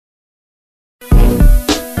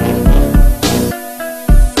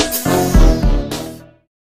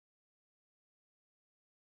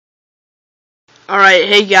Alright,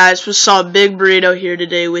 hey guys, what's up? Big Burrito here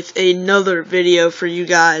today with another video for you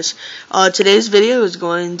guys. Today's video is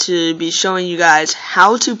going to be showing you guys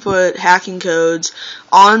how to put hacking codes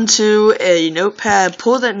onto a notepad,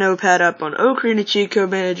 pull that notepad up on Ocarina Cheat Code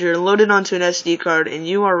Manager, load it onto an SD card, and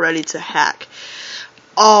you are ready to hack.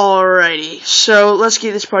 Alrighty, so let's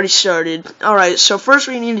get this party started. Alright, so first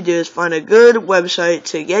what you need to do is find a good website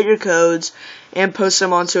to get your codes and post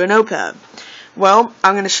them onto a notepad. Well,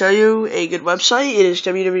 I'm going to show you a good website. It is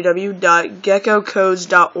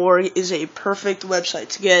www.geckocodes.org. is a perfect website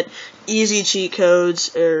to get easy cheat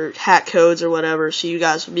codes or hack codes or whatever, so you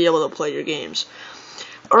guys will be able to play your games.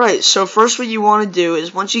 Alright, so first what you want to do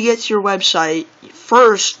is once you get to your website, you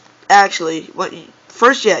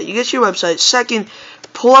get to your website. Second,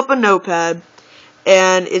 pull up a notepad,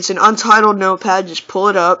 and it's an untitled notepad. Just pull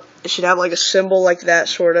it up. It should have like a symbol like that,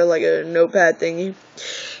 sort of like a notepad thingy.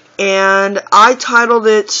 And I titled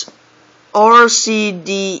it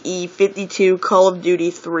RCDE52 Call of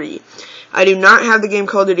Duty 3. I do not have the game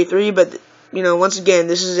Call of Duty 3, but once again,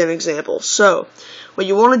 this is an example. So, what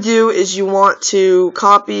you want to do is you want to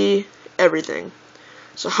copy everything.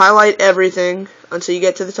 So highlight everything until you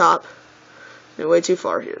get to the top. You're way too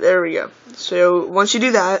far here. There we go. So once you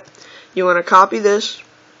do that, you want to copy this,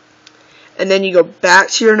 and then you go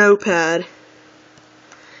back to your notepad,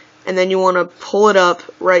 and then you want to pull it up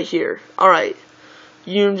right here. Alright,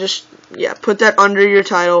 you just put that under your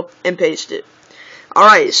title and paste it.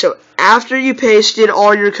 Alright, so after you pasted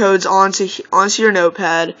all your codes onto your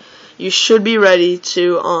notepad, you should be ready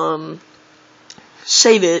to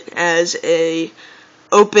save it as a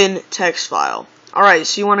open text file. Alright,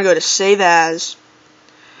 so you want to go to Save As.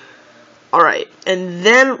 Alright, and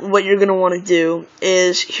then what you're going to want to do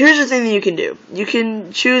is, here's the thing that you can do. You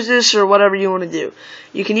can choose this or whatever you want to do.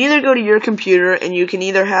 You can either go to your computer and you can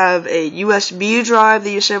either have a USB drive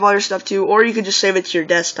that you save all your stuff to, or you can just save it to your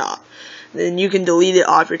desktop. Then you can delete it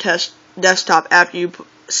off your desktop after you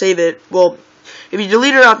save it. Well, if you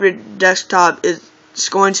delete it off your desktop, it's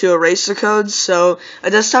going to erase the codes, so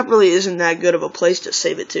a desktop really isn't that good of a place to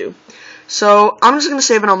save it to. So I'm just going to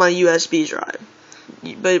save it on my USB drive.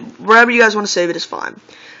 But wherever you guys want to save it is fine.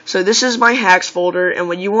 So this is my hacks folder, and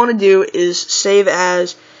what you want to do is save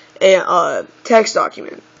as a text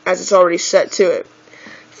document, as it's already set to it.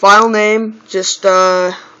 File name, just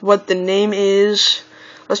what the name is.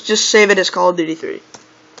 Let's just save it as Call of Duty 3.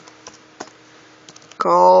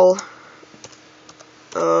 Call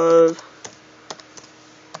of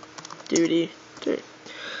Duty 3.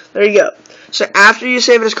 There you go. So after you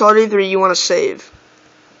save it as Call of Duty 3, you want to save.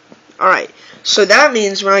 Alright, so that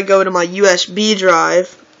means when I go to my USB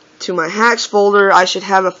drive, to my hacks folder, I should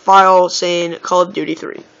have a file saying Call of Duty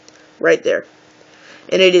 3. Right there.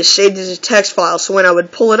 And it is saved as a text file, so when I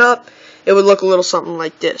would pull it up, it would look a little something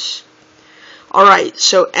like this. Alright,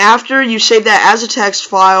 so after you save that as a text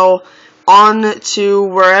file on to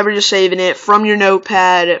wherever you're saving it, from your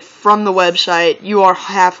notepad, from the website, you are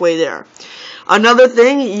halfway there. Another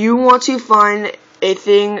thing, you want to find a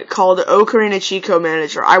thing called Ocarina Cheat Code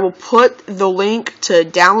Manager. I will put the link to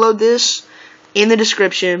download this in the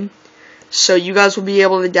description, so you guys will be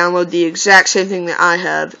able to download the exact same thing that I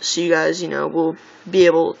have, so you guys, will be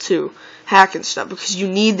able to hack and stuff, because you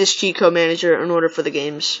need this cheat code manager in order for the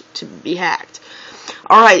games to be hacked.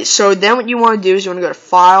 Alright, so then what you want to do is you want to go to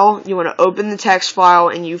File, you want to open the text file,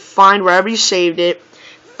 and you find wherever you saved it,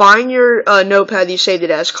 find your notepad that you saved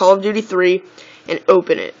it as, Call of Duty 3, and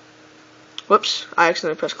open it. Whoops, I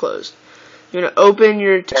accidentally pressed close. You're going to open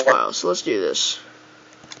your text file, so let's do this.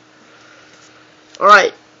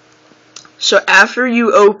 Alright, so after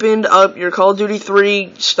you opened up your Call of Duty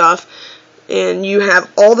 3 stuff, and you have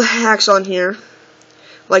all the hacks on here,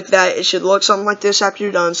 like that, it should look something like this after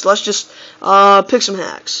you're done. So let's just pick some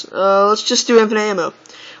hacks. Let's just do infinite ammo.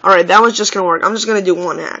 Alright, that one's just going to work. I'm just going to do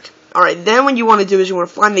one hack. Alright, then what you want to do is you want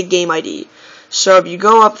to find the game ID. So if you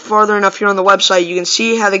go up farther enough here on the website, you can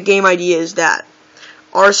see how the game ID is that.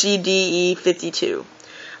 RCDE52.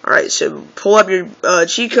 Alright, so pull up your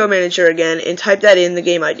cheat code manager again and type that in the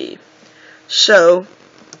game ID. So,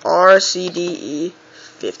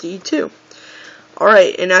 RCDE52.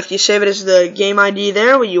 Alright, and after you save it as the game ID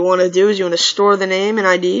there, what you want to do is you want to store the name and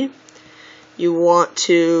ID. You want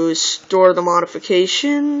to store the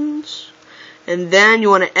modifications. And then you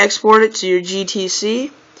want to export it to your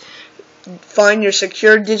GTC. Find your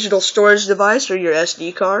secure digital storage device or your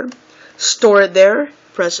SD card. Store it there.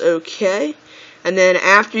 Press OK. And then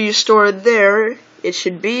after you store it there, it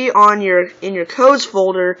should be on in your codes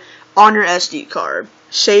folder on your SD card,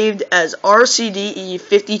 saved as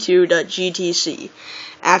rcde52.gtc.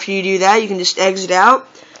 After you do that, you can just exit out,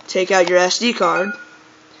 take out your SD card,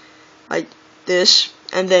 like this,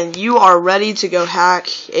 and then you are ready to go hack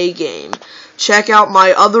a game. Check out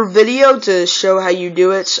my other video to show how you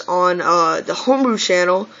do it on the Homebrew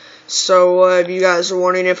channel. So if you guys are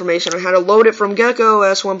wanting information on how to load it from Gecko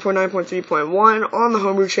S 1.9.3.1 on the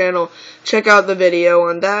Homebrew channel, check out the video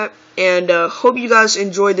on that. And hope you guys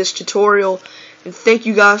enjoyed this tutorial. And thank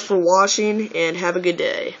you guys for watching, and have a good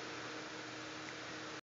day.